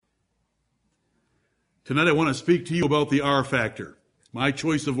Tonight I want to speak to you about the R factor. My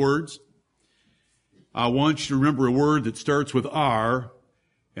choice of words. I want you to remember a word that starts with R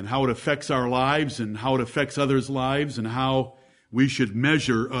and how it affects our lives and how it affects others' lives and how we should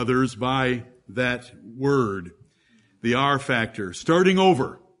measure others by that word. The R factor. Starting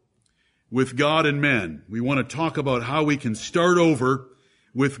over with God and men. We want to talk about how we can start over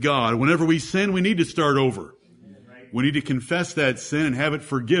with God. Whenever we sin, we need to start over. We need to confess that sin and have it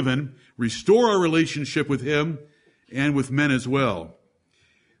forgiven, restore our relationship with Him and with men as well.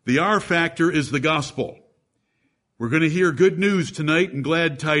 The R factor is the gospel. We're going to hear good news tonight and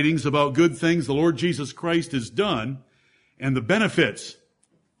glad tidings about good things the Lord Jesus Christ has done and the benefits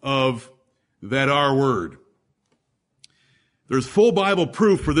of that R word. There's full Bible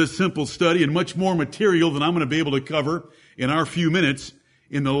proof for this simple study and much more material than I'm going to be able to cover in our few minutes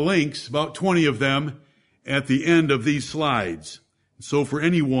in the links, about 20 of them, at the end of these slides. So for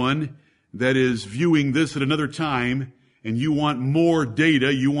anyone that is viewing this at another time and you want more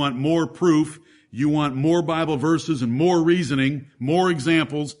data, you want more proof, you want more Bible verses and more reasoning, more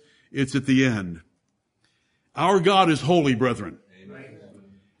examples, it's at the end. Our God is holy, brethren. Amen.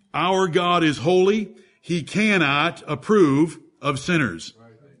 Our God is holy. He cannot approve of sinners.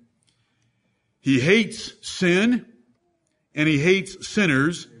 He hates sin and He hates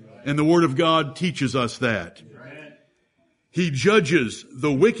sinners. And the Word of God teaches us that. Amen. He judges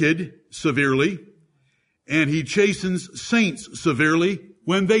the wicked severely, and He chastens saints severely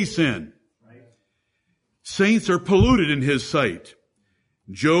when they sin. Right. Saints are polluted in His sight.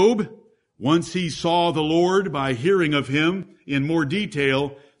 Job, once he saw the Lord by hearing of Him in more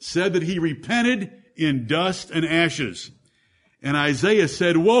detail, said that he repented in dust and ashes. And Isaiah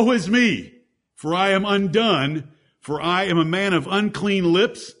said, "Woe is me, for I am undone, for I am a man of unclean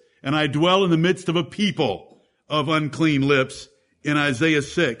lips, and I dwell in the midst of a people of unclean lips," in Isaiah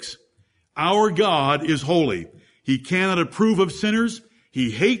 6. Our God is holy. He cannot approve of sinners.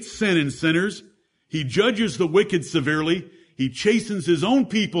 He hates sin and sinners. He judges the wicked severely. He chastens His own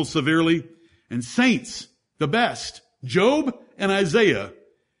people severely. And saints, the best, Job and Isaiah,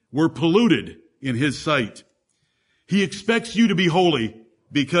 were polluted in His sight. He expects you to be holy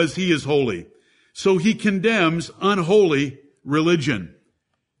because He is holy. So He condemns unholy religion.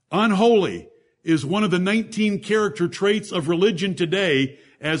 Unholy is one of the 19 character traits of religion today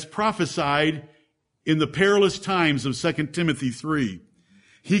as prophesied in the perilous times of 2 Timothy 3.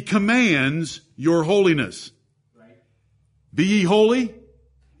 He commands your holiness. Right. Be ye holy,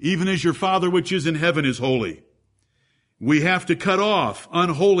 even as your Father which is in heaven is holy. We have to cut off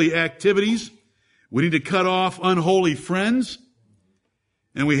unholy activities. We need to cut off unholy friends.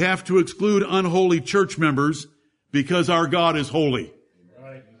 And we have to exclude unholy church members because our God is holy.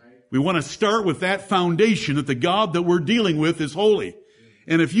 We want to start with that foundation that the God that we're dealing with is holy.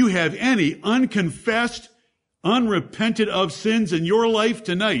 And if you have any unconfessed, unrepented of sins in your life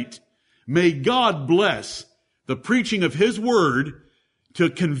tonight, may God bless the preaching of His word to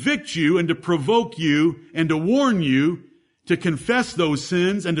convict you and to provoke you and to warn you to confess those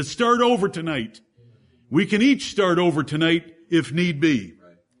sins and to start over tonight. We can each start over tonight if need be.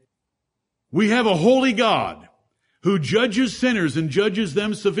 We have a holy God who judges sinners and judges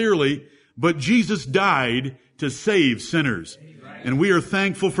them severely, but Jesus died to save sinners. And we are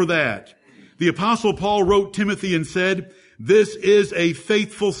thankful for that. The Apostle Paul wrote Timothy and said, "This is a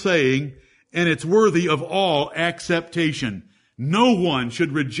faithful saying, and it's worthy of all acceptation. No one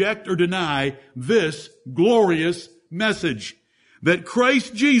should reject or deny this glorious message, that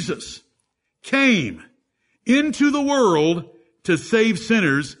Christ Jesus came into the world to save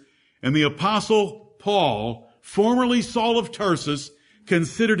sinners." And the Apostle Paul, formerly Saul of Tarsus,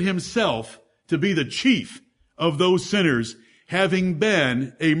 considered himself to be the chief of those sinners, having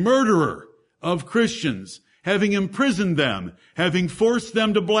been a murderer of Christians, having imprisoned them, having forced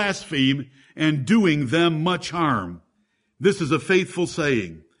them to blaspheme, and doing them much harm. This is a faithful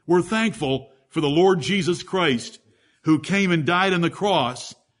saying. We're thankful for the Lord Jesus Christ, who came and died on the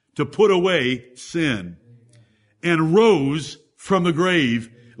cross to put away sin, and rose from the grave,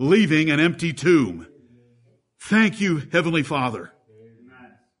 leaving an empty tomb. Thank you, Heavenly Father.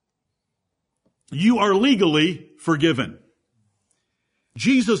 You are legally forgiven.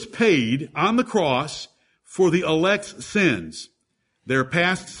 Jesus paid on the cross for the elect's sins, their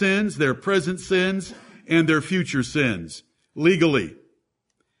past sins, their present sins, and their future sins, legally.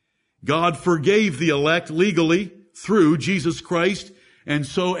 God forgave the elect legally through Jesus Christ, and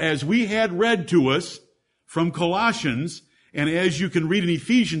so as we had read to us from Colossians, and as you can read in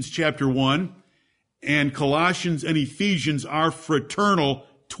Ephesians chapter 1, and Colossians and Ephesians are fraternal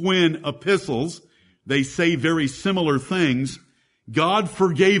twin epistles. They say very similar things. God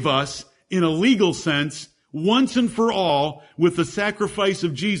forgave us in a legal sense once and for all with the sacrifice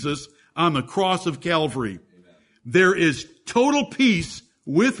of Jesus on the cross of Calvary. Amen. There is total peace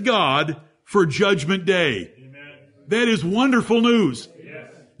with God for Judgment Day. Amen. That is wonderful news.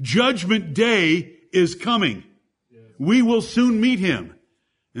 Yes. Judgment Day is coming. Yes. We will soon meet Him.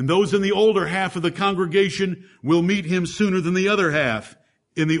 And those in the older half of the congregation will meet Him sooner than the other half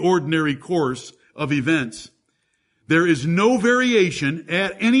in the ordinary course of events. There is no variation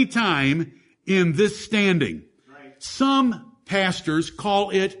at any time in this standing. Right. Some pastors call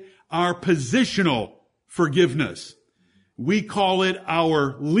it our positional forgiveness. We call it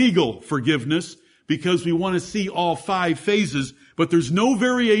our legal forgiveness because we want to see all 5 phases, but there's no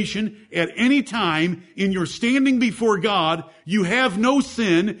variation at any time in your standing before God. You have no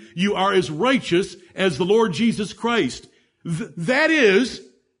sin. You are as righteous as the Lord Jesus Christ. That is,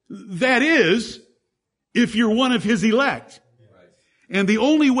 if you're one of His elect. And the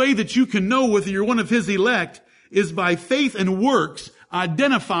only way that you can know whether you're one of His elect is by faith and works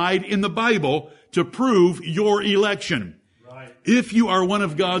identified in the Bible to prove your election. Right. If you are one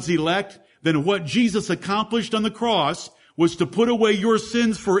of God's elect, then what Jesus accomplished on the cross was to put away your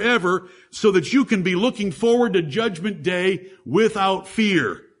sins forever so that you can be looking forward to Judgment Day without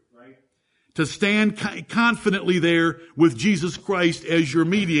fear. Right. To stand confidently there with Jesus Christ as your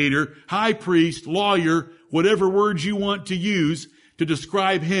mediator, high priest, lawyer, whatever words you want to use to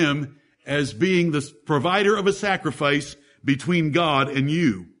describe Him as being the provider of a sacrifice between God and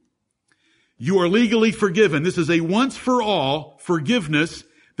you. You are legally forgiven. This is a once for all forgiveness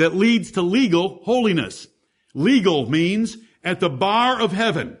that leads to legal holiness. Legal means at the bar of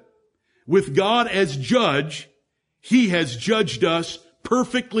heaven, with God as judge, He has judged us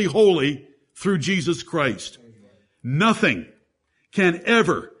perfectly holy through Jesus Christ. Nothing can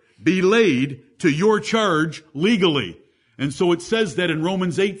ever be laid to your charge legally. And so it says that in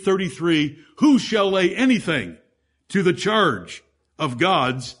Romans 8:33, who shall lay anything to the charge of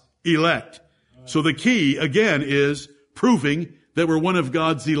God's elect? So the key, again, is proving that we're one of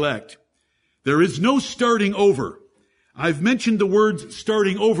God's elect. There is no starting over. I've mentioned the words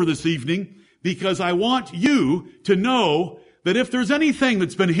starting over this evening because I want you to know that if there's anything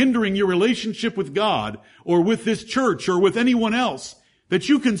that's been hindering your relationship with God or with this church or with anyone else, that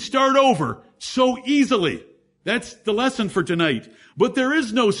you can start over so easily. That's the lesson for tonight. But there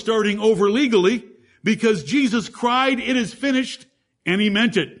is no starting over legally because Jesus cried, "It is finished," and He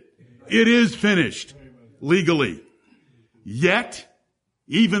meant it. It is finished legally. Yet,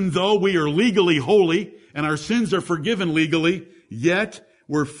 even though we are legally holy and our sins are forgiven legally, yet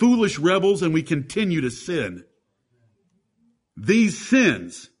we're foolish rebels and we continue to sin. These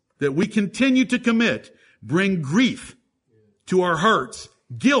sins that we continue to commit bring grief to our hearts,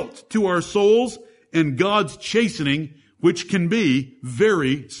 guilt to our souls, and God's chastening, which can be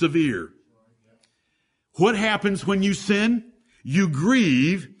very severe. What happens when you sin? You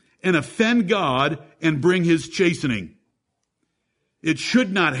grieve and offend God and bring His chastening. It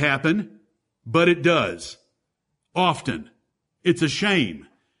should not happen, but it does. Often. It's a shame.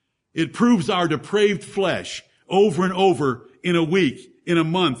 It proves our depraved flesh over and over in a week, in a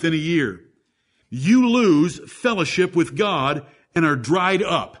month, in a year. You lose fellowship with God and are dried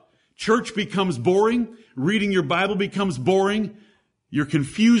up. Church becomes boring. Reading your Bible becomes boring. You're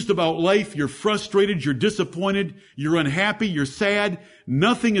confused about life. You're frustrated. You're disappointed. You're unhappy. You're sad.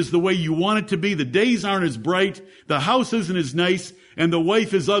 Nothing is the way you want it to be. The days aren't as bright. The house isn't as nice. And the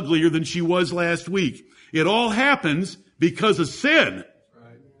wife is uglier than she was last week. It all happens because of sin.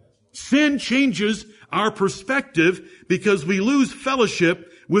 Sin changes our perspective because we lose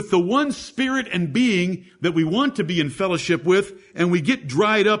fellowship with the one spirit and being that we want to be in fellowship with, and we get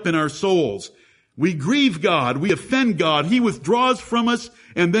dried up in our souls. We grieve God. We offend God. He withdraws from us,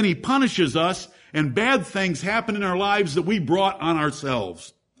 and then He punishes us, and bad things happen in our lives that we brought on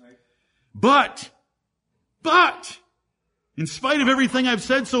ourselves. But, in spite of everything I've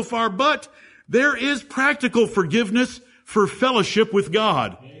said so far, there is practical forgiveness for fellowship with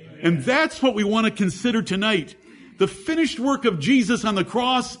God. And that's what we want to consider tonight. The finished work of Jesus on the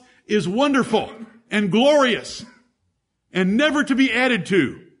cross is wonderful and glorious and never to be added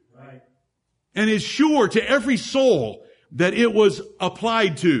to. Right. And is sure to every soul that it was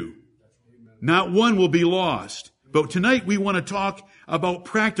applied to. Not one will be lost. But tonight we want to talk about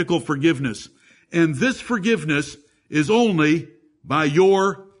practical forgiveness. And this forgiveness is only by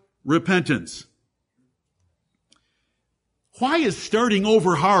your repentance. Why is starting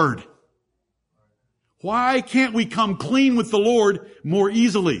over hard? Why can't we come clean with the Lord more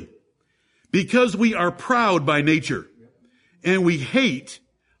easily? Because we are proud by nature, and we hate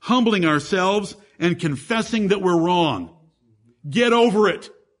humbling ourselves and confessing that we're wrong. Get over it.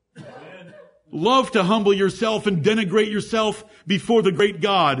 love to humble yourself and denigrate yourself before the great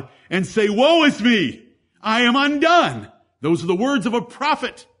God and say, woe is me, I am undone. Those are the words of a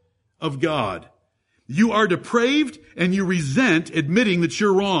prophet of God. You are depraved and you resent admitting that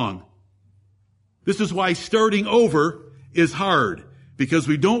you're wrong. This is why starting over is hard, because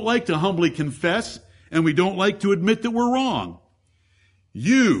we don't like to humbly confess and we don't like to admit that we're wrong.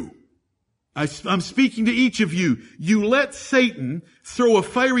 I'm speaking to each of you. You let Satan throw a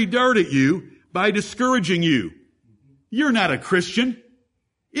fiery dart at you by discouraging you. You're not a Christian.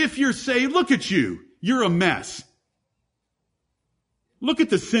 If you're saved, look at you. You're a mess. Look at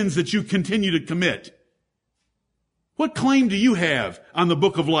the sins that you continue to commit. What claim do you have on the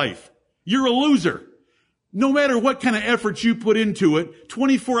book of life? You're a loser. No matter what kind of effort you put into it,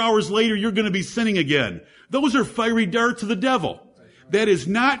 24 hours later, you're going to be sinning again. Those are fiery darts of the devil. That is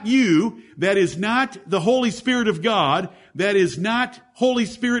not you. That is not the Holy Spirit of God. That is not Holy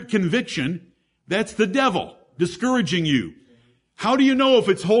Spirit conviction. That's the devil discouraging you. How do you know if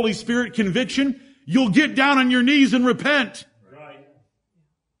it's Holy Spirit conviction? You'll get down on your knees and repent.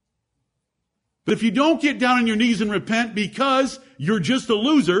 But if you don't get down on your knees and repent because you're just a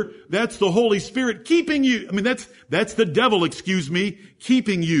loser, that's the Holy Spirit keeping you. That's the devil,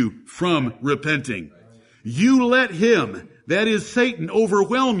 keeping you from repenting. You let him, that is Satan,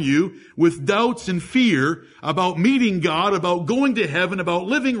 overwhelm you with doubts and fear about meeting God, about going to heaven, about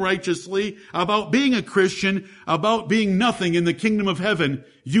living righteously, about being a Christian, about being nothing in the kingdom of heaven.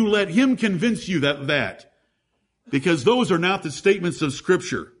 You let him convince you that. Because those are not the statements of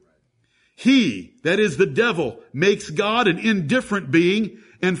Scripture. He, that is the devil, makes God an indifferent being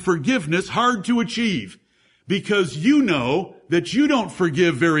and forgiveness hard to achieve. Because you know that you don't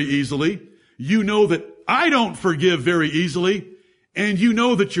forgive very easily. You know that I don't forgive very easily. And you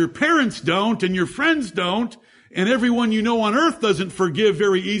know that your parents don't and your friends don't. And everyone you know on earth doesn't forgive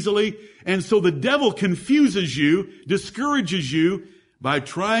very easily. And so the devil confuses you, discourages you by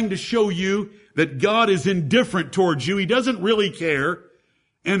trying to show you that God is indifferent towards you. He doesn't really care.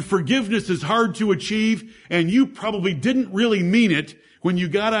 And forgiveness is hard to achieve, and you probably didn't really mean it when you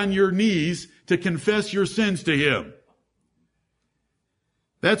got on your knees to confess your sins to him.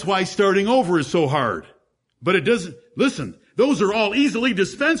 That's why starting over is so hard. But it doesn't, listen, those are all easily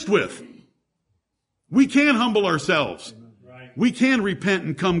dispensed with. We can humble ourselves. We can repent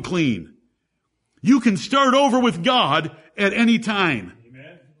and come clean. You can start over with God at any time.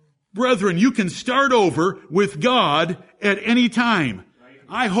 Brethren, you can start over with God at any time.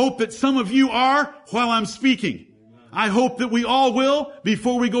 I hope that some of you are while I'm speaking. I hope that we all will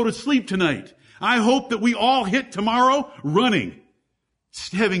before we go to sleep tonight. I hope that we all hit tomorrow running,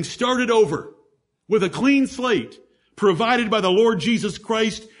 having started over with a clean slate provided by the Lord Jesus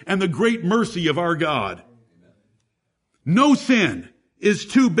Christ and the great mercy of our God. No sin is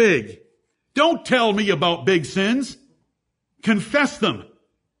too big. Don't tell me about big sins. Confess them,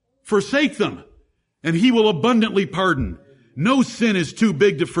 forsake them, and he will abundantly pardon. No sin is too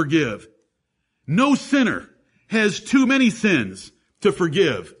big to forgive. No sinner has too many sins to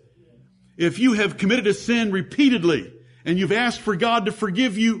forgive. If you have committed a sin repeatedly and you've asked for God to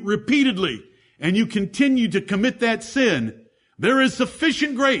forgive you repeatedly and you continue to commit that sin, there is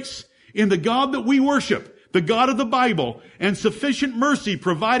sufficient grace in the God that we worship, the God of the Bible, and sufficient mercy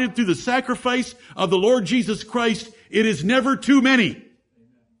provided through the sacrifice of the Lord Jesus Christ. It is never too many.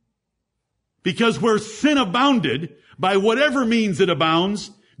 Because where sin abounded, by whatever means it abounds,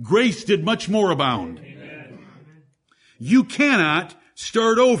 grace did much more abound. Amen. You cannot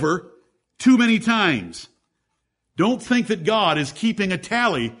start over too many times. Don't think that God is keeping a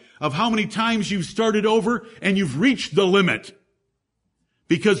tally of how many times you've started over and you've reached the limit.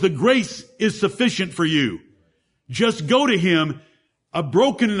 Because the grace is sufficient for you. Just go to him. A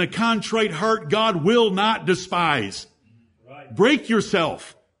broken and a contrite heart God will not despise. Right. Break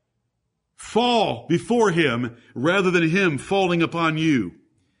yourself. Fall before him rather than him falling upon you.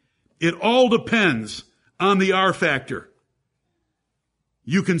 It all depends on the R factor.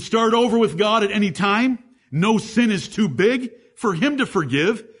 You can start over with God at any time. No sin is too big for him to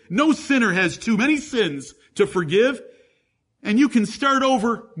forgive. No sinner has too many sins to forgive. And you can start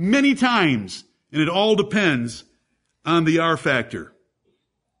over many times. And it all depends on the R factor.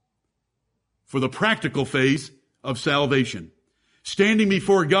 For the practical phase of salvation. Standing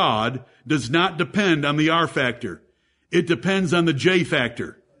before God does not depend on the R factor. It depends on the J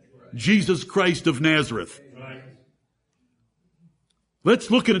factor. Jesus Christ of Nazareth.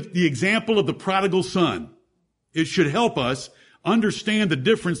 Let's look at the example of the prodigal son. It should help us understand the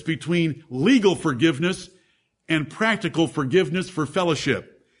difference between legal forgiveness and practical forgiveness for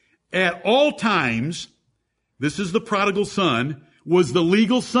fellowship. At all times, this is the prodigal son, was the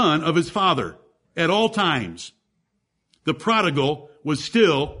legal son of his father at all times. The prodigal was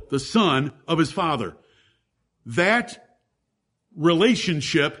still the son of his father. That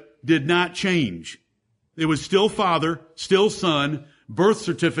relationship did not change. It was still father, still son, birth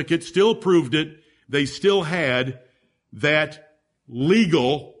certificate still proved it. They still had that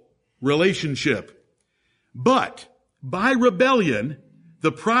legal relationship. But by rebellion,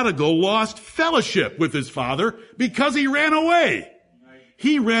 the prodigal lost fellowship with his father because he ran away.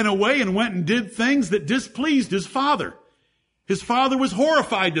 He ran away and went and did things that displeased his father. His father was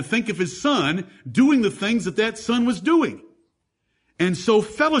horrified to think of his son doing the things that son was doing. And so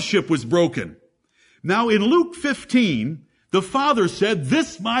fellowship was broken. Now in Luke 15, the father said,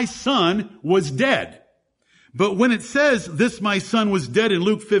 "This my son was dead." But when it says, "This my son was dead" in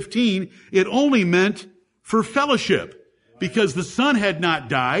Luke 15, it only meant for fellowship. Because the son had not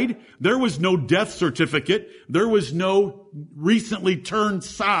died. There was no death certificate. There was no recently turned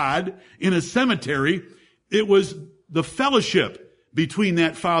sod in a cemetery. It was the fellowship between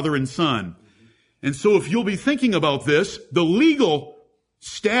that father and son. And so if you'll be thinking about this, the legal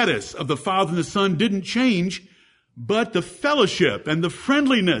status of the father and the son didn't change, but the fellowship and the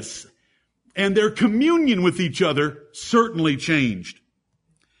friendliness and their communion with each other certainly changed.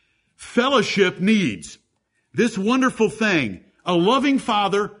 Fellowship needs this wonderful thing, a loving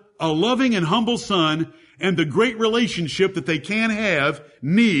father, a loving and humble son, and the great relationship that they can have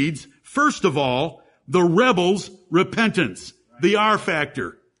needs, first of all, the rebel's repentance, the R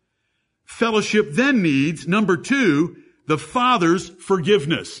factor. Fellowship then needs, number 2, the father's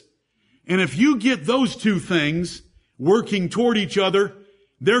forgiveness. And if you get those two things working toward each other,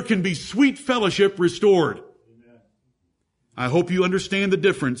 there can be sweet fellowship restored. Amen. I hope you understand the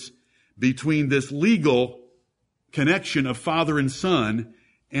difference between this legal connection of father and son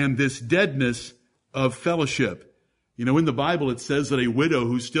and this deadness of fellowship. You know, in the Bible it says that a widow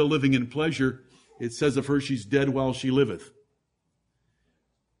who's still living in pleasure, it says of her she's dead while she liveth.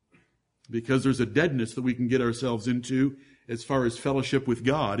 Because there's a deadness that we can get ourselves into as far as fellowship with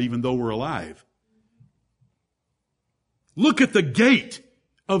God, even though we're alive. Look at the gait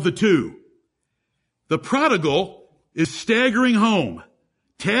of the two. The prodigal is staggering home,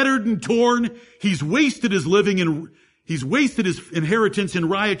 tattered and torn. He's wasted his living and he's wasted his inheritance in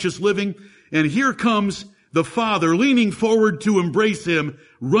riotous living. And here comes the father leaning forward to embrace him,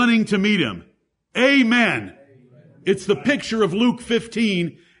 running to meet him. Amen. It's the picture of Luke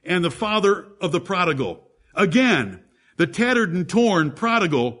 15 and the father of the prodigal. Again, the tattered and torn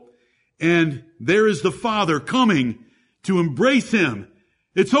prodigal, and there is the father coming to embrace him.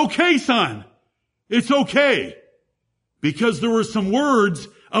 It's okay, son. It's okay. Because there were some words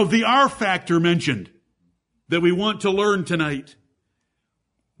of the R factor mentioned that we want to learn tonight.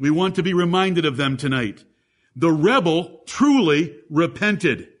 We want to be reminded of them tonight. The rebel truly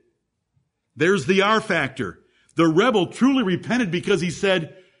repented. There's the R factor. The rebel truly repented because he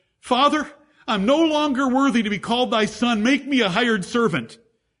said, "Father, I'm no longer worthy to be called thy son. Make me a hired servant."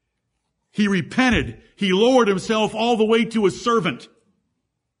 He repented. He lowered himself all the way to a servant.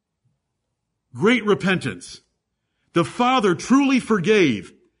 Great repentance. The father truly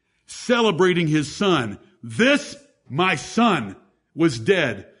forgave, celebrating his son. This, my son, was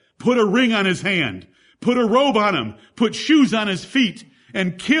dead. Put a ring on his hand. Put a robe on him. Put shoes on his feet.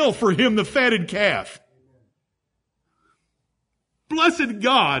 And kill for him the fatted calf. Blessed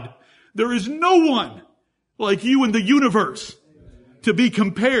God, there is no one like you in the universe to be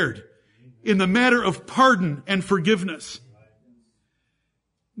compared in the matter of pardon and forgiveness.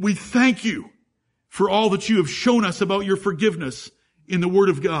 We thank you for all that you have shown us about your forgiveness in the Word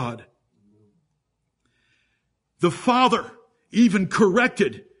of God. The father even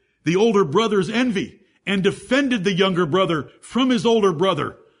corrected the older brother's envy and defended the younger brother from his older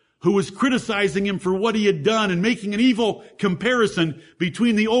brother, who was criticizing him for what he had done and making an evil comparison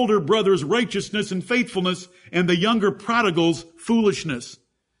between the older brother's righteousness and faithfulness and the younger prodigal's foolishness.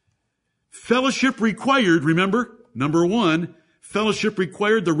 Fellowship required, remember, number 1, fellowship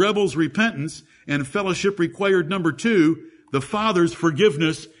required the rebel's repentance, and fellowship required, number 2, the father's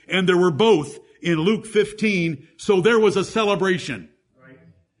forgiveness, and there were both in Luke 15, so there was a celebration. Right.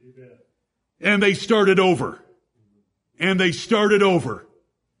 And they started over. And they started over.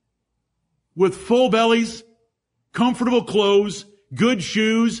 With full bellies, comfortable clothes, good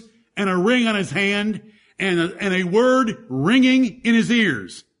shoes, and a ring on his hand, and a word ringing in his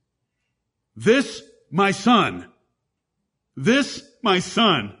ears. This, my son. This, my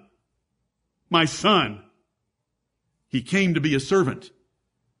son. My son. He came to be a servant.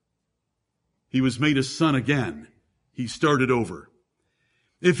 He was made a son again. He started over.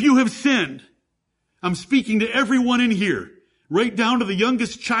 If you have sinned, I'm speaking to everyone in here, right down to the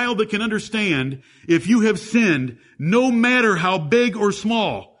youngest child that can understand, if you have sinned, no matter how big or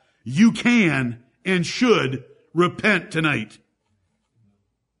small, you can and should repent tonight.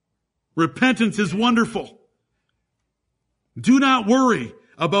 Repentance is wonderful. Do not worry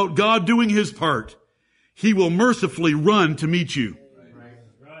about God doing his part. He will mercifully run to meet you.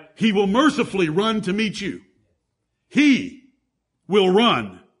 He will mercifully run to meet you. He will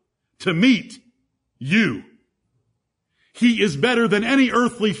run to meet you. He is better than any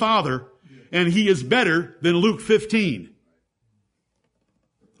earthly father, and he is better than Luke 15.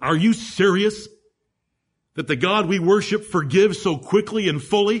 Are you serious that the God we worship forgives so quickly and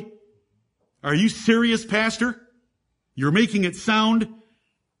fully? Are you serious, Pastor? You're making it sound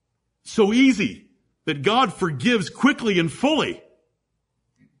so easy that God forgives quickly and fully.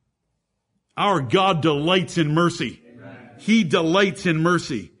 Our God delights in mercy. Amen. He delights in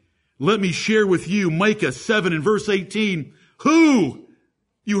mercy. Let me share with you Micah 7 and verse 18. Who?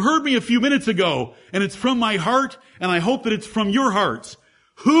 You heard me a few minutes ago, and it's from my heart, and I hope that it's from your hearts.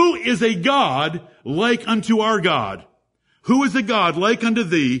 Who is a God like unto our God? Who is a God like unto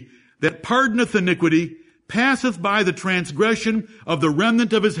thee, that pardoneth iniquity, passeth by the transgression of the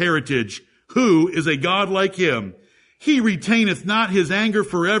remnant of his heritage? Who is a God like him? He retaineth not his anger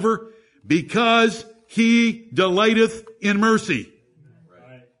forever, because he delighteth in mercy.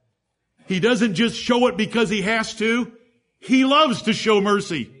 He doesn't just show it because he has to. He loves to show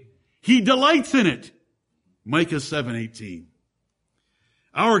mercy. He delights in it. Micah 7:18.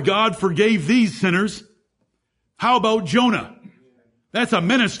 Our God forgave these sinners. How about Jonah? That's a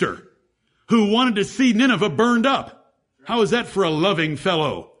minister who wanted to see Nineveh burned up. How is that for a loving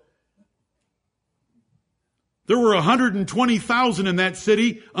fellow? There were 120,000 in that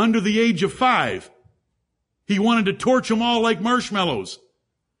city under the age of 5. He wanted to torch them all like marshmallows.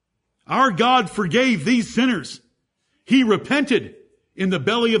 Our God forgave these sinners. He repented in the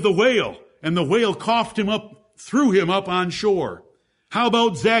belly of the whale, and the whale coughed him up, threw him up on shore. How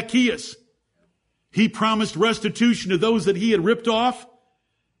about Zacchaeus? He promised restitution to those that he had ripped off,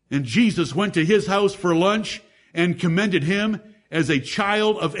 and Jesus went to his house for lunch and commended him as a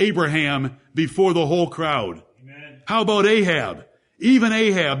child of Abraham before the whole crowd. Amen. How about Ahab? Even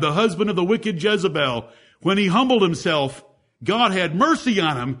Ahab, the husband of the wicked Jezebel, when he humbled himself, God had mercy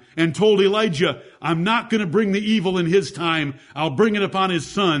on him and told Elijah, I'm not going to bring the evil in his time. I'll bring it upon his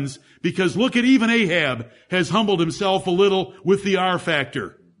sons, because look at, even Ahab has humbled himself a little with the R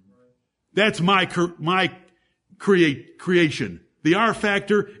factor. That's my creation. The R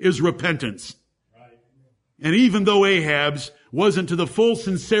factor is repentance. Right. And even though Ahab's wasn't to the full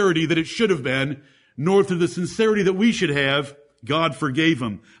sincerity that it should have been, nor to the sincerity that we should have, God forgave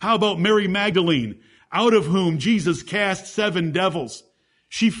him. How about Mary Magdalene, out of whom Jesus cast 7 devils?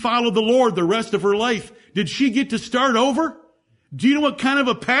 She followed the Lord the rest of her life. Did she get to start over? Do you know what kind of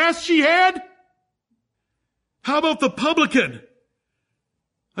a past she had? How about the publican?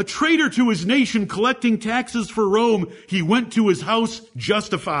 A traitor to his nation, collecting taxes for Rome, he went to his house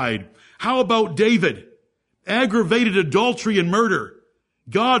justified. How about David? Aggravated adultery and murder.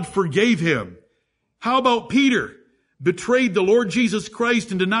 God forgave him. How about Peter? Betrayed the Lord Jesus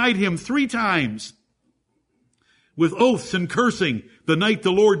Christ and denied him 3 times. With oaths and cursing the night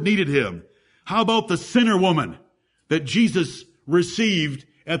the Lord needed him. How about the sinner woman that Jesus received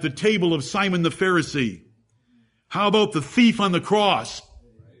at the table of Simon the Pharisee? How about the thief on the cross?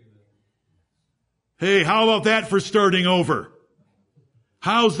 Hey, how about that for starting over?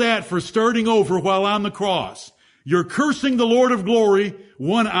 How's that for starting over while on the cross? You're cursing the Lord of glory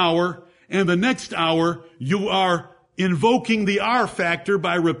 1 hour, and the next hour you are invoking the R factor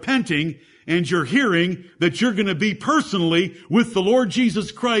by repenting, and you're hearing that you're going to be personally with the Lord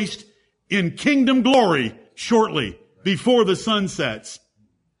Jesus Christ in kingdom glory shortly before the sun sets.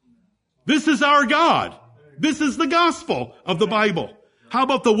 This is our God. This is the gospel of the Bible. How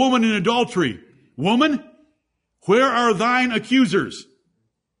about the woman in adultery? Woman, where are thine accusers?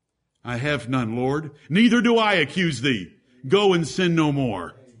 I have none, Lord. Neither do I accuse thee. Go and sin no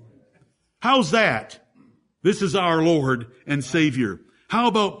more. How's that? This is our Lord and Savior. How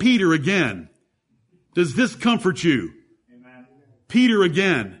about Peter again? Does this comfort you? Amen. Peter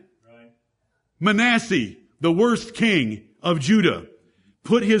again. Right. Manasseh, the worst king of Judah,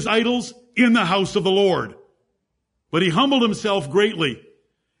 put his idols in the house of the Lord. But he humbled himself greatly,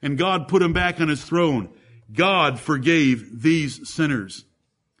 and God put him back on his throne. God forgave these sinners.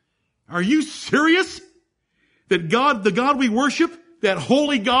 Are you serious? That God, the God we worship, that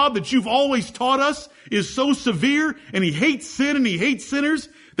holy God that you've always taught us, is so severe, and he hates sin and he hates sinners,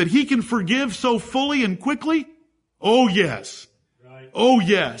 that he can forgive so fully and quickly? Oh yes. Right. Oh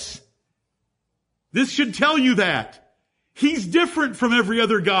yes. This should tell you that. He's different from every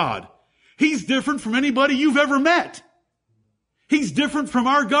other God. He's different from anybody you've ever met. He's different from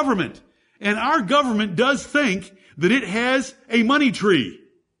our government. And our government does think that it has a money tree.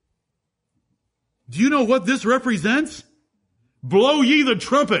 Do you know what this represents? Blow ye the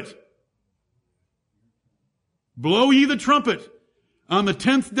trumpet. Blow ye the trumpet on the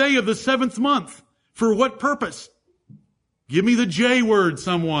 10th day of the 7th month. For what purpose? Give me the J word,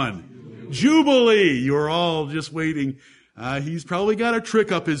 someone. Jubilee. You're all just waiting. He's probably got a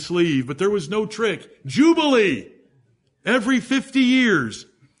trick up his sleeve, but there was no trick. Jubilee. Every 50 years.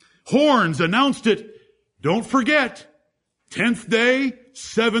 Horns announced it. Don't forget. 10th day,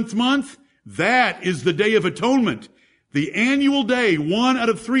 7th month. That is the Day of Atonement. The annual day, 1 out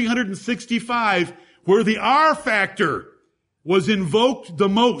of 365, where the R factor was invoked the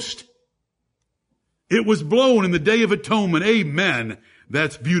most. It was blown in the Day of Atonement. Amen.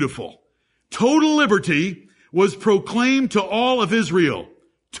 That's beautiful. Total liberty was proclaimed to all of Israel.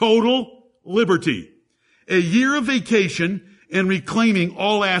 Total liberty. A year of vacation and reclaiming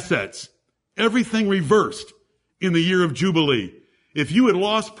all assets. Everything reversed in the year of Jubilee. If you had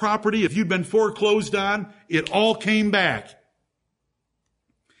lost property, if you'd been foreclosed on, it all came back.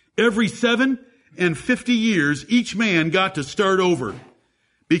 Every 7 and 50 years, each man got to start over.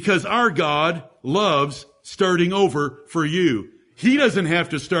 Because our God loves starting over for you. He doesn't have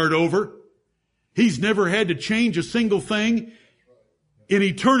to start over. He's never had to change a single thing in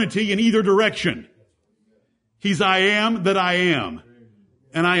eternity in either direction. He's I am that I am.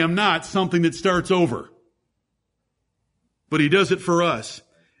 And I am not something that starts over. But He does it for us.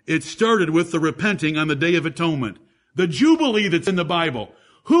 It started with the repenting on the Day of Atonement. The Jubilee that's in the Bible.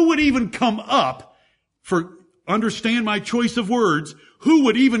 Who would even come up understand my choice of words, who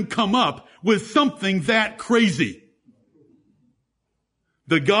would even come up with something that crazy?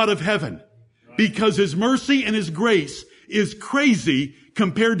 The God of heaven. Because His mercy and His grace is crazy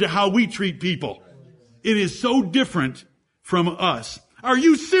compared to how we treat people. It is so different from us. Are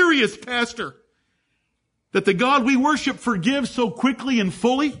you serious, Pastor? That the God we worship forgives so quickly and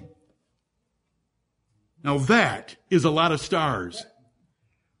fully? Now that is a lot of stars.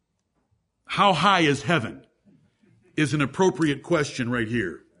 How high is heaven? Is an appropriate question right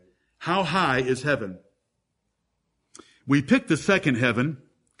here. How high is heaven? We picked the second heaven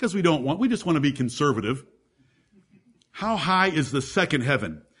because we just want to be conservative. How high is the second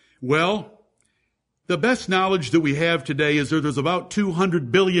heaven? Well, the best knowledge that we have today is there's about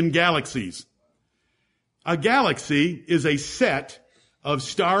 200 billion galaxies. A galaxy is a set of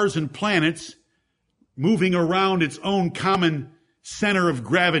stars and planets moving around its own common center of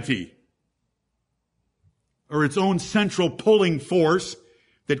gravity, or its own central pulling force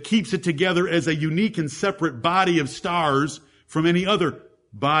that keeps it together as a unique and separate body of stars from any other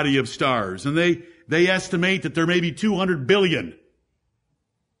body of stars. And they estimate that there may be 200 billion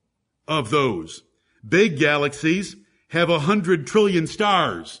of those. Big galaxies have 100 trillion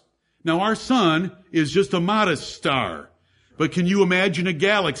stars. Now our sun is just a modest star. But can you imagine a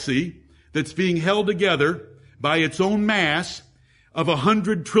galaxy that's being held together by its own mass of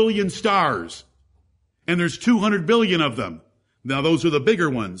 100 trillion stars? And there's 200 billion of them. Now those are the bigger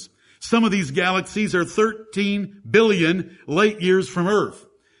ones. Some of these galaxies are 13 billion light years from Earth.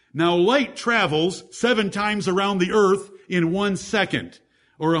 Now light travels 7 times around the Earth in 1 second,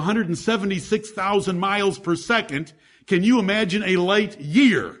 or 176,000 miles per second. Can you imagine a light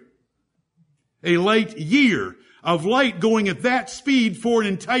year? A light year of light going at that speed for an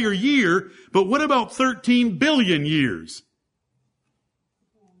entire year. But what about 13 billion years?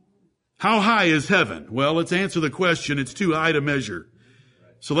 How high is heaven? Well, let's answer the question. It's too high to measure.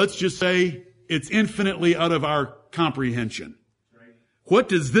 So let's just say it's infinitely out of our comprehension. What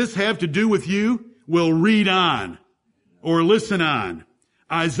does this have to do with you? We'll read on or listen on.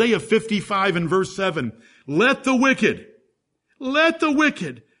 Isaiah 55 and verse 7. Let the wicked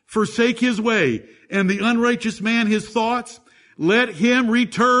forsake his way, and the unrighteous man his thoughts. Let him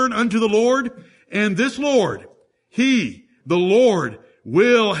return unto the Lord, and this Lord, He, the Lord,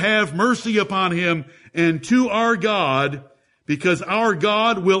 will have mercy upon him, and to our God, because our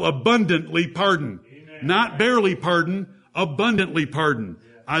God will abundantly pardon. Amen. Not barely pardon, abundantly pardon.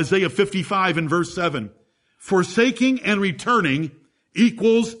 Yeah. Isaiah 55 and verse 7. Forsaking and returning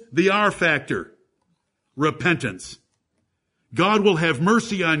equals the R factor. Repentance. God will have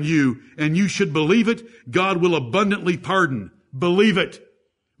mercy on you, and you should believe it. God will abundantly pardon. Believe it.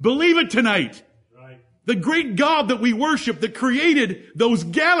 Believe it tonight. Right. The great God that we worship, that created those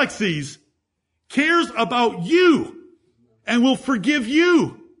galaxies, cares about you and will forgive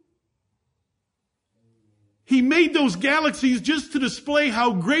you. He made those galaxies just to display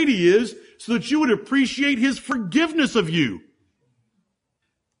how great He is, so that you would appreciate His forgiveness of you.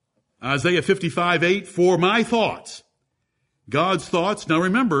 Isaiah 55:8, for my thoughts, God's thoughts. Now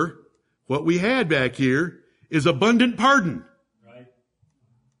remember, what we had back here is abundant pardon. Right.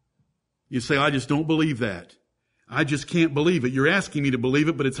 You say, I just don't believe that. I just can't believe it. You're asking me to believe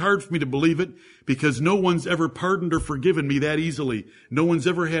it, but it's hard for me to believe it because no one's ever pardoned or forgiven me that easily. No one's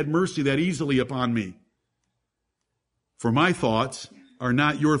ever had mercy that easily upon me. For my thoughts are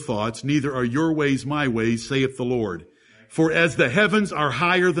not your thoughts, neither are your ways my ways, saith the Lord. For as the heavens are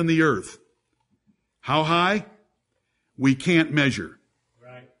higher than the earth. How high? We can't measure.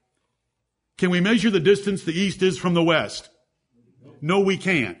 Right. Can we measure the distance the east is from the west? No, we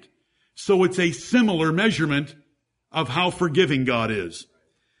can't. So it's a similar measurement of how forgiving God is.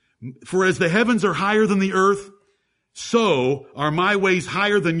 For as the heavens are higher than the earth, so are my ways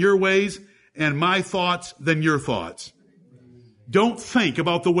higher than your ways, and my thoughts than your thoughts. Don't think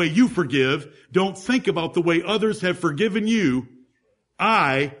about the way you forgive. Don't think about the way others have forgiven you.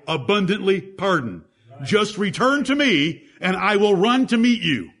 I abundantly pardon. Just return to me, and I will run to meet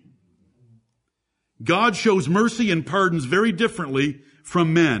you. God shows mercy and pardons very differently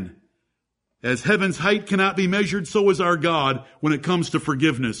from men. As heaven's height cannot be measured, so is our God when it comes to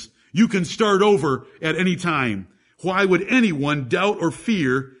forgiveness. You can start over at any time. Why would anyone doubt or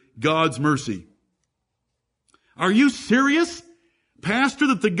fear God's mercy? Are you serious, Pastor,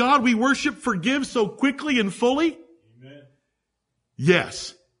 that the God we worship forgives so quickly and fully? Amen.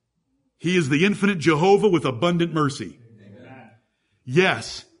 Yes. He is the infinite Jehovah with abundant mercy. Amen.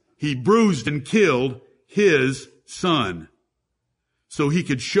 Yes. He bruised and killed His Son so He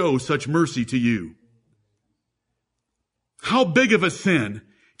could show such mercy to you. How big of a sin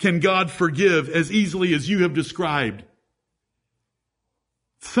can God forgive as easily as you have described?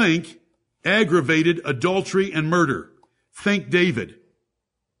 Think aggravated adultery and murder. Think David.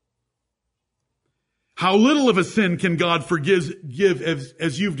 How little of a sin can God forgive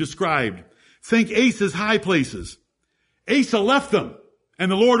as you've described? Think Asa's high places. Asa left them, and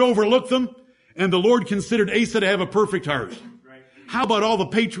the Lord overlooked them, and the Lord considered Asa to have a perfect heart. How about all the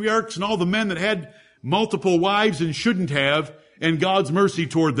patriarchs and all the men that had multiple wives and shouldn't have, and God's mercy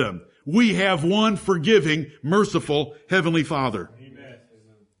toward them? We have one forgiving, merciful Heavenly Father. Amen.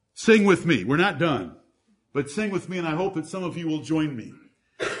 Sing with me. We're not done. But sing with me, and I hope that some of you will join me.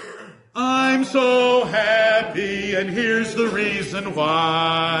 I'm so happy, and here's the reason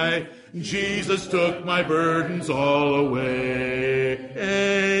why. Jesus took my burdens all away.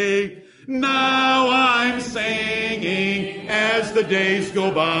 Now I'm singing as the days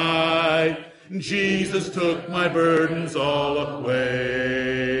go by. Jesus took my burdens all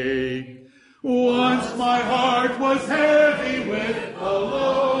away. Once my heart was heavy with a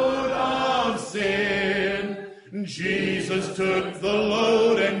load of sin. Jesus took the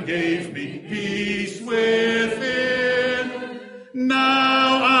load and gave me peace within.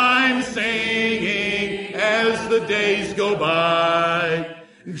 Now I'm singing as the days go by.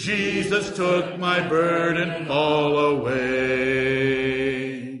 Jesus took my burden all away.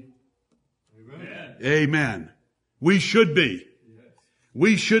 Amen. Amen. We should be.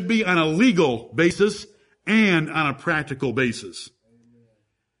 We should be on a legal basis and on a practical basis.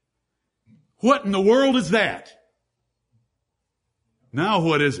 What in the world is that? Now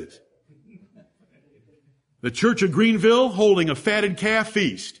what is it? The Church of Greenville holding a fatted calf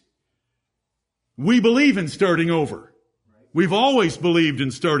feast. We believe in starting over. We've always believed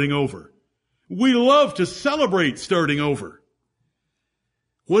in starting over. We love to celebrate starting over.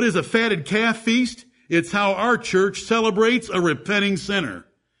 What is a fatted calf feast? It's how our church celebrates a repenting sinner.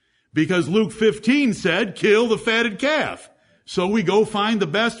 Because Luke 15 said, kill the fatted calf. So we go find the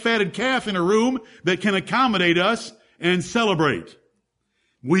best fatted calf in a room that can accommodate us and celebrate.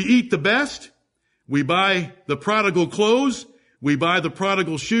 We eat the best. We buy the prodigal clothes. We buy the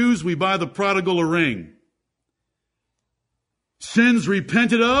prodigal shoes. We buy the prodigal a ring. Sins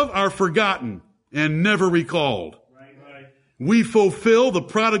repented of are forgotten and never recalled. Right. We fulfill the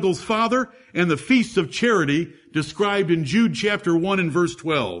prodigal's father and the feasts of charity described in Jude chapter 1 and verse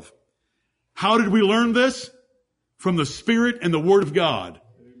 12. How did we learn this? From the Spirit and the Word of God.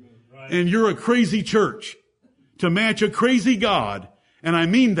 Right. And you're a crazy church to match a crazy God. And I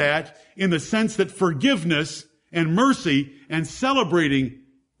mean that in the sense that forgiveness and mercy and celebrating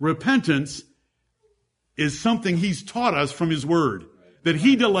repentance is something He's taught us from His Word. That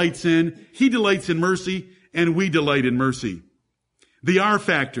He delights in mercy, and we delight in mercy. The R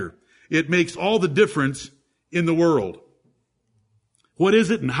factor. It makes all the difference in the world. What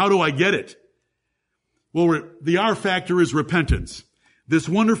is it and how do I get it? Well, the R factor is repentance. This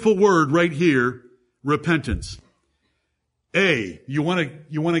wonderful word right here, repentance. You want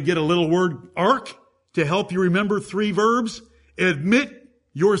to get a little word arc to help you remember 3 verbs? Admit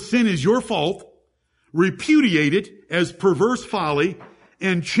your sin is your fault, repudiate it as perverse folly,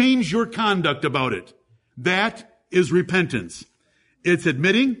 and change your conduct about it. That is repentance. It's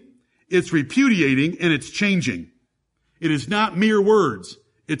admitting, it's repudiating, and it's changing. It is not mere words.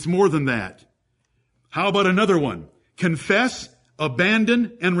 It's more than that. How about another one? Confess,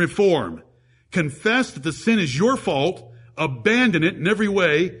 abandon, and reform. Confess that the sin is your fault, abandon it in every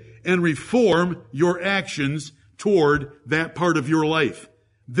way, and reform your actions toward that part of your life.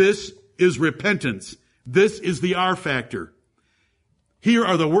 This is repentance. This is the R factor. Here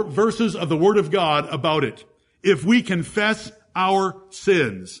are the verses of the Word of God about it. If we confess our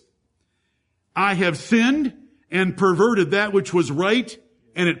sins, I have sinned and perverted that which was right,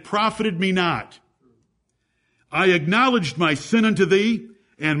 and it profited me not. I acknowledged my sin unto thee,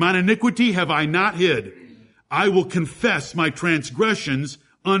 and mine iniquity have I not hid. I will confess my transgressions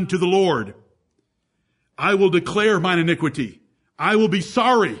unto the Lord. I will declare mine iniquity. I will be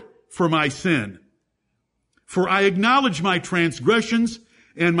sorry for my sin. For I acknowledge my transgressions,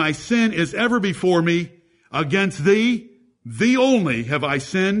 and my sin is ever before me. Against thee, thee only have I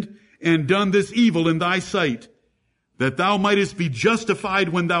sinned, and done this evil in thy sight, that thou mightest be justified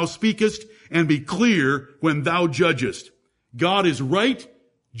when thou speakest, and be clear when thou judgest. God is right,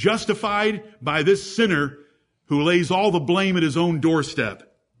 justified by this sinner who lays all the blame at his own doorstep.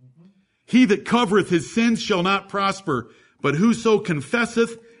 He that covereth his sins shall not prosper, but whoso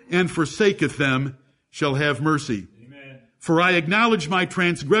confesseth and forsaketh them shall have mercy. Amen. For I acknowledge my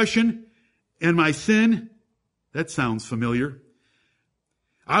transgression and my sin. That sounds familiar.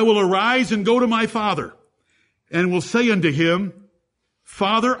 I will arise and go to my father, and will say unto him,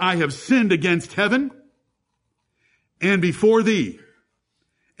 Father, I have sinned against heaven and before thee,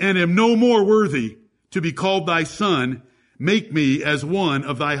 and am no more worthy to be called thy son. Make me as one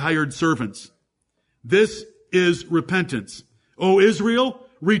of thy hired servants. This is repentance. O Israel,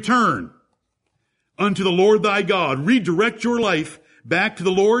 return unto the Lord thy God. Redirect your life back to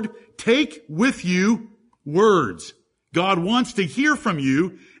the Lord. Take with you words. God wants to hear from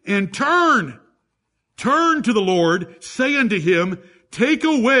you, and turn to the Lord. Say unto him, take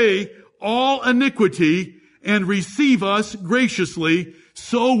away all iniquity and receive us graciously.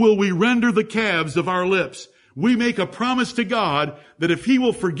 So will we render the calves of our lips. We make a promise to God that if he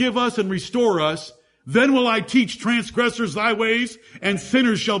will forgive us and restore us, then will I teach transgressors thy ways, and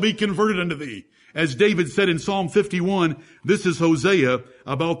sinners shall be converted unto thee. As David said in Psalm 51, this is Hosea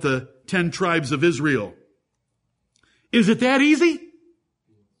about the 10 tribes of Israel. Is it that easy?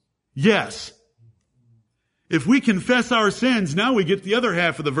 Yes. If we confess our sins, now we get the other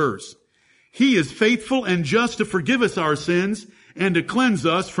half of the verse. He is faithful and just to forgive us our sins and to cleanse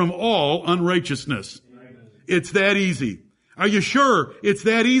us from all unrighteousness. It's that easy. Are you sure it's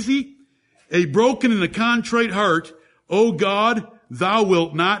that easy? A broken and a contrite heart, O God, thou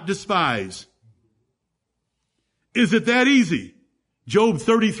wilt not despise. Is it that easy? Job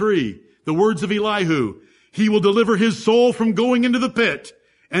 33, the words of Elihu. He will deliver his soul from going into the pit,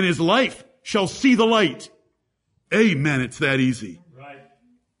 and his life shall see the light. Amen. It's that easy. Right.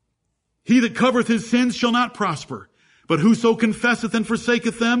 He that covereth his sins shall not prosper, but whoso confesseth and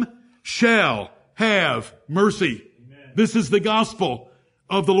forsaketh them shall have mercy. Amen. This is the gospel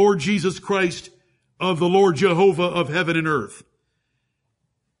of the Lord Jesus Christ, of the Lord Jehovah of heaven and earth.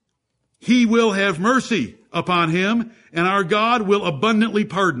 He will have mercy upon him, and our God will abundantly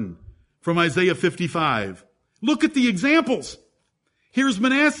pardon. From Isaiah 55. Look at the examples. Here's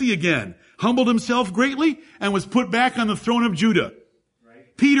Manasseh again. Humbled himself greatly and was put back on the throne of Judah.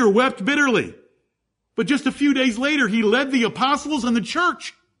 Right. Peter wept bitterly. But just a few days later, he led the apostles and the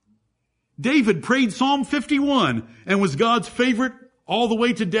church. David prayed Psalm 51 and was God's favorite all the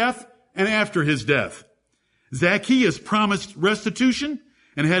way to death and after his death. Zacchaeus promised restitution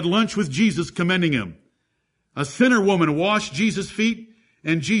and had lunch with Jesus, commending him. A sinner woman washed Jesus' feet,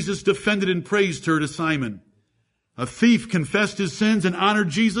 and Jesus defended and praised her to Simon. A thief confessed his sins and honored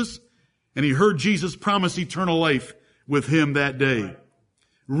Jesus, and he heard Jesus promise eternal life with him that day.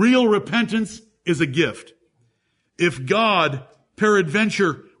 Real repentance is a gift. If God,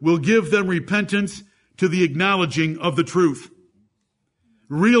 peradventure, will give them repentance to the acknowledging of the truth.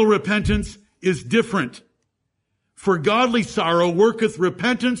 Real repentance is different. For godly sorrow worketh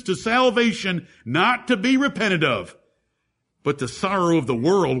repentance to salvation, not to be repented of. But the sorrow of the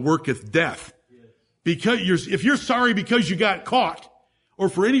world worketh death. Because if you're sorry because you got caught, or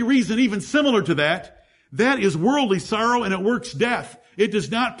for any reason even similar to that, that is worldly sorrow and it works death. It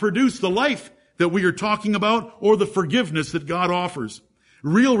does not produce the life that we are talking about or the forgiveness that God offers.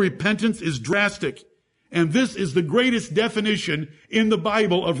 Real repentance is drastic And this is the greatest definition in the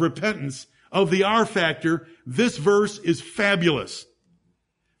Bible of repentance, of the R factor. This verse is fabulous.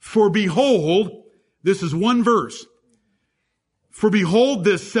 For behold, this is one verse. For behold,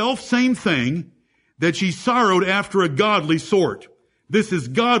 this self same thing that ye sorrowed after a godly sort. This is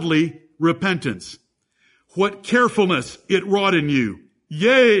godly repentance. What carefulness it wrought in you.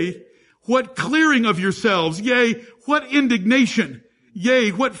 Yea, what clearing of yourselves. Yea, what indignation.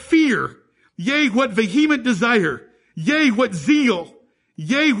 Yea, what fear. Yea, what vehement desire. Yea, what zeal.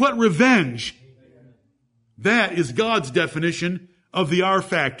 Yea, what revenge. That is God's definition of the R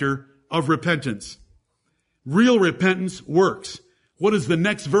factor of repentance. Real repentance works. What is the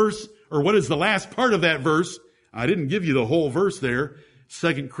next verse, or what is the last part of that verse? I didn't give you the whole verse there.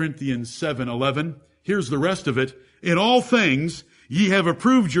 2 Corinthians 7:11. Here's the rest of it. In all things, ye have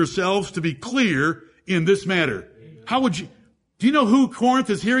approved yourselves to be clear in this matter. Do you know who Corinth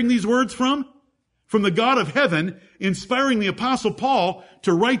is hearing these words from? From the God of heaven, inspiring the Apostle Paul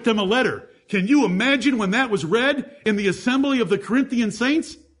to write them a letter. Can you imagine when that was read in the assembly of the Corinthian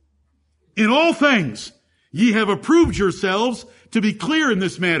saints? In all things, ye have approved yourselves to be clear in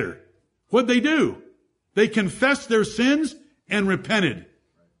this matter. What'd they do? They confessed their sins and repented.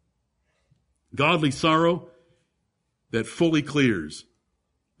 Godly sorrow that fully clears.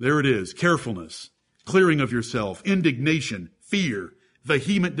 There it is. Carefulness, clearing of yourself, indignation, fear,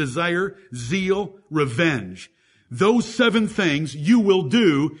 vehement desire, zeal, revenge. Those 7 things you will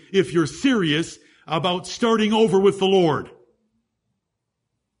do if you're serious about starting over with the Lord.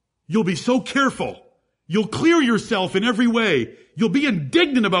 You'll be so careful. You'll clear yourself in every way. You'll be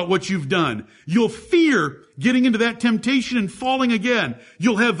indignant about what you've done. You'll fear getting into that temptation and falling again.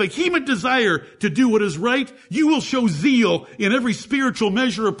 You'll have vehement desire to do what is right. You will show zeal in every spiritual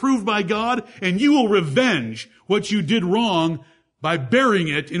measure approved by God, and you will revenge what you did wrong by bearing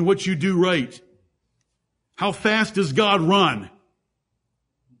it in what you do right. How fast does God run?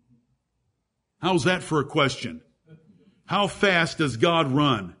 How's that for a question? How fast does God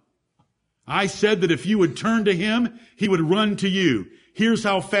run? I said that if you would turn to Him, He would run to you. Here's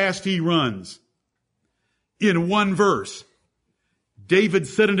how fast He runs. In one verse, David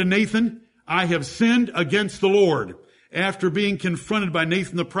said unto Nathan, I have sinned against the Lord. After being confronted by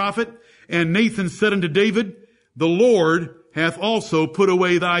Nathan the prophet, and Nathan said unto David, the Lord hath also put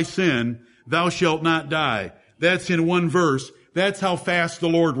away thy sin. Thou shalt not die. That's in one verse. That's how fast the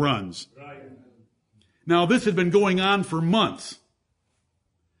Lord runs. Now, this had been going on for months,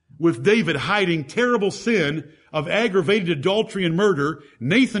 with David hiding terrible sin of aggravated adultery and murder.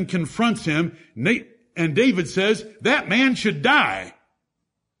 Nathan confronts him, and David says, that man should die.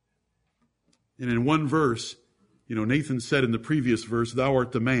 And in one verse, Nathan said in the previous verse, thou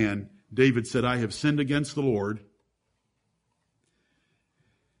art the man. David said, I have sinned against the Lord.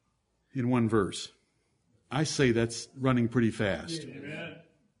 In one verse. I say that's running pretty fast. Amen.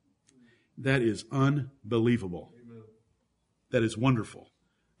 That is unbelievable. Amen. That is wonderful.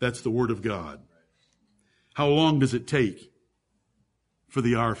 That's the Word of God. How long does it take for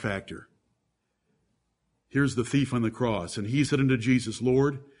the R factor? Here's the thief on the cross. And he said unto Jesus,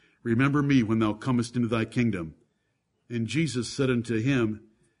 Lord, remember me when thou comest into thy kingdom. And Jesus said unto him,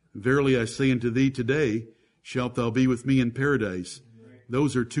 verily I say unto thee, today shalt thou be with me in paradise.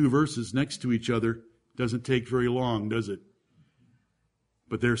 Those are 2 verses next to each other. Doesn't take very long, does it?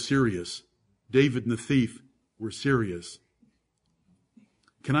 But they're serious. David and the thief were serious.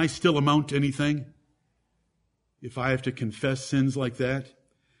 Can I still amount to anything if I have to confess sins like that?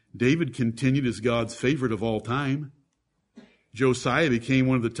 David continued as God's favorite of all time. Josiah became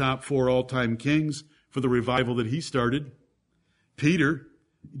one of the top 4 all-time kings for the revival that he started. Peter,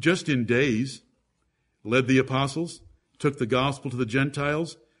 just in days, led the apostles, took the gospel to the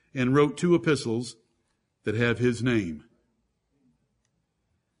Gentiles, and wrote 2 epistles that have his name.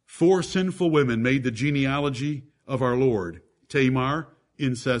 4 sinful women made the genealogy of our Lord. Tamar,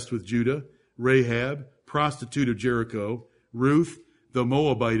 incest with Judah. Rahab, prostitute of Jericho. Ruth, the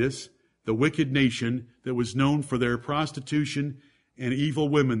Moabitess, the wicked nation that was known for their prostitution and evil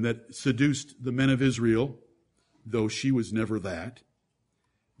women that seduced the men of Israel, though she was never that.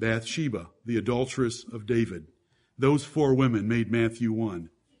 Bathsheba, the adulteress of David. Those 4 women made Matthew 1.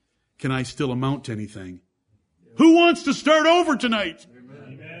 Can I still amount to anything? Who wants to start over tonight?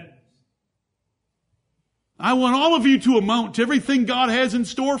 Amen. I want all of you to amount to everything God has in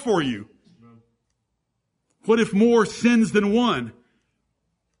store for you. What if more sins than one?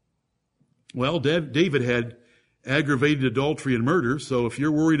 Well, David had aggravated adultery and murder, so if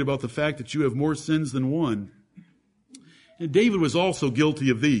you're worried about the fact that you have more sins than one. And David was also guilty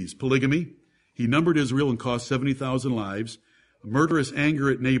of these. Polygamy. He numbered Israel and cost 70,000 lives. Murderous anger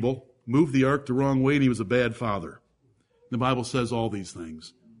at Nabal. moved the ark the wrong way, and he was a bad father. The Bible says all these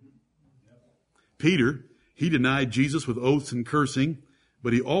things. Peter, he denied Jesus with oaths and cursing,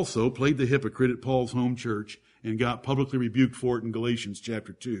 but he also played the hypocrite at Paul's home church and got publicly rebuked for it in Galatians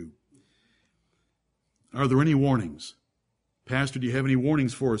chapter 2. Are there any warnings? Pastor, do you have any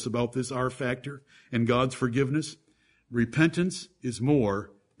warnings for us about this R factor and God's forgiveness? Repentance is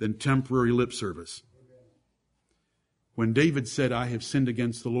more than temporary lip service. When David said, I have sinned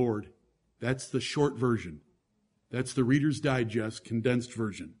against the Lord, that's the short version. That's the Reader's Digest condensed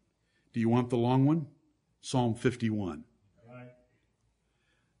version. Do you want the long one? Psalm 51.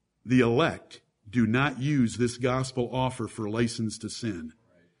 The elect do not use this gospel offer for license to sin.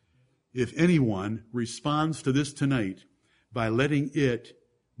 If anyone responds to this tonight by letting it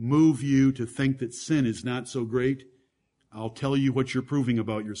move you to think that sin is not so great, I'll tell you what you're proving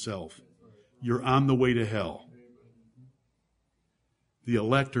about yourself. You're on the way to hell. The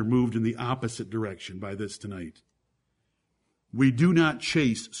elect are moved in the opposite direction by this tonight. We do not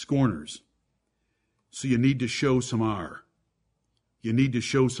chase scorners, so you need to show some R. You need to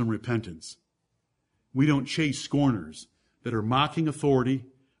show some repentance. We don't chase scorners that are mocking authority,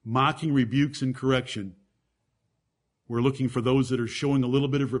 mocking rebukes and correction. We're looking for those that are showing a little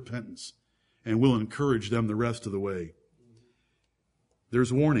bit of repentance, and we'll encourage them the rest of the way.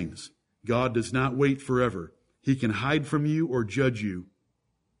 There's warnings. God does not wait forever. He can hide from you or judge you.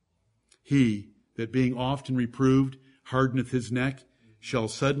 He that being often reproved hardeneth his neck shall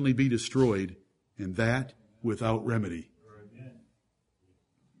suddenly be destroyed, and that without remedy.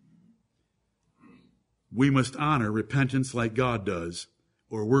 We must honor repentance like God does,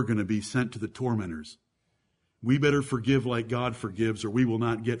 or we're going to be sent to the tormentors. We better forgive like God forgives, or we will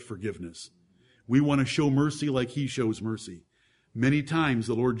not get forgiveness. We want to show mercy like He shows mercy. Many times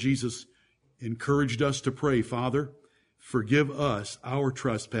the Lord Jesus encouraged us to pray, Father, forgive us our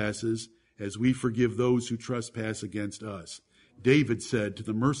trespasses as we forgive those who trespass against us. David said to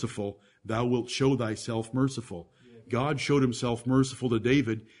the merciful, Thou wilt show thyself merciful. God showed himself merciful to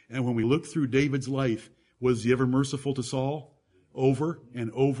David, and when we look through David's life, was he ever merciful to Saul? Over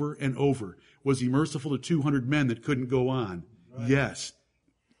and over and over. Was he merciful to 200 men that couldn't go on? Right. Yes.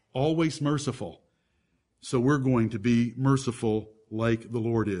 Always merciful. So we're going to be merciful like the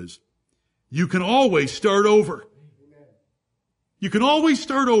Lord is. You can always start over. You can always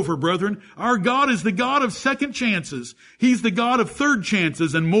start over, brethren. Our God is the God of second chances. He's the God of third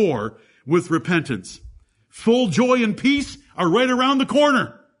chances and more with repentance. Full joy and peace are right around the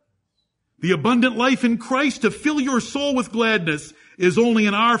corner. The abundant life in Christ to fill your soul with gladness is only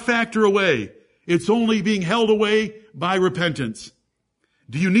an R factor away. It's only being held away by repentance.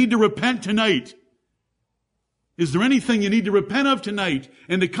 Do you need to repent tonight? Is there anything you need to repent of tonight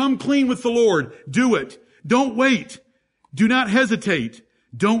and to come clean with the Lord? Do it. Don't wait. Do not hesitate.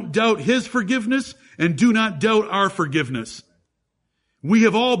 Don't doubt His forgiveness, and do not doubt our forgiveness. We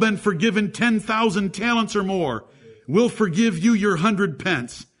have all been forgiven 10,000 talents or more. We'll forgive you your 100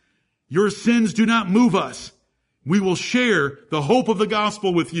 pence. Your sins do not move us. We will share the hope of the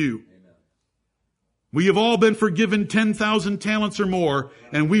gospel with you. Amen. We have all been forgiven 10,000 talents or more,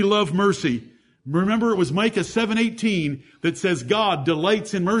 and we love mercy. Remember, it was Micah 7:18 that says God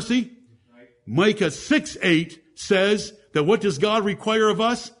delights in mercy. Right. Micah 6:8 says that what does God require of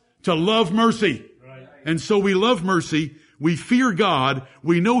us? To love mercy. Right. And so we love mercy. We fear God.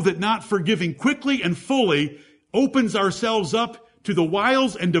 We know that not forgiving quickly and fully opens ourselves up to the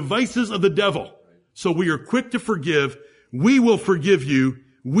wiles and devices of the devil. So we are quick to forgive. We will forgive you.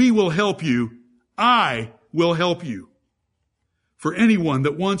 We will help you. I will help you. For anyone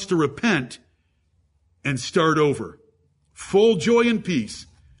that wants to repent and start over, full joy and peace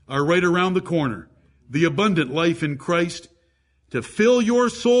are right around the corner. The abundant life in Christ to fill your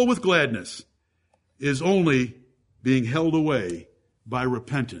soul with gladness is only being held away by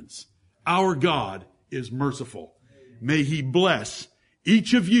repentance. Our God is merciful. May He bless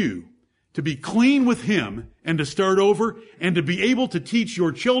each of you to be clean with Him and to start over and to be able to teach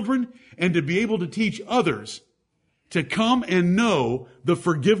your children and to be able to teach others to come and know the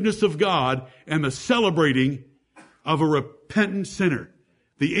forgiveness of God and the celebrating of a repentant sinner.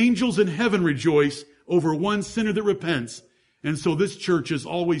 The angels in heaven rejoice over one sinner that repents, and so this church is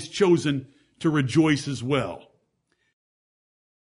always chosen to rejoice as well.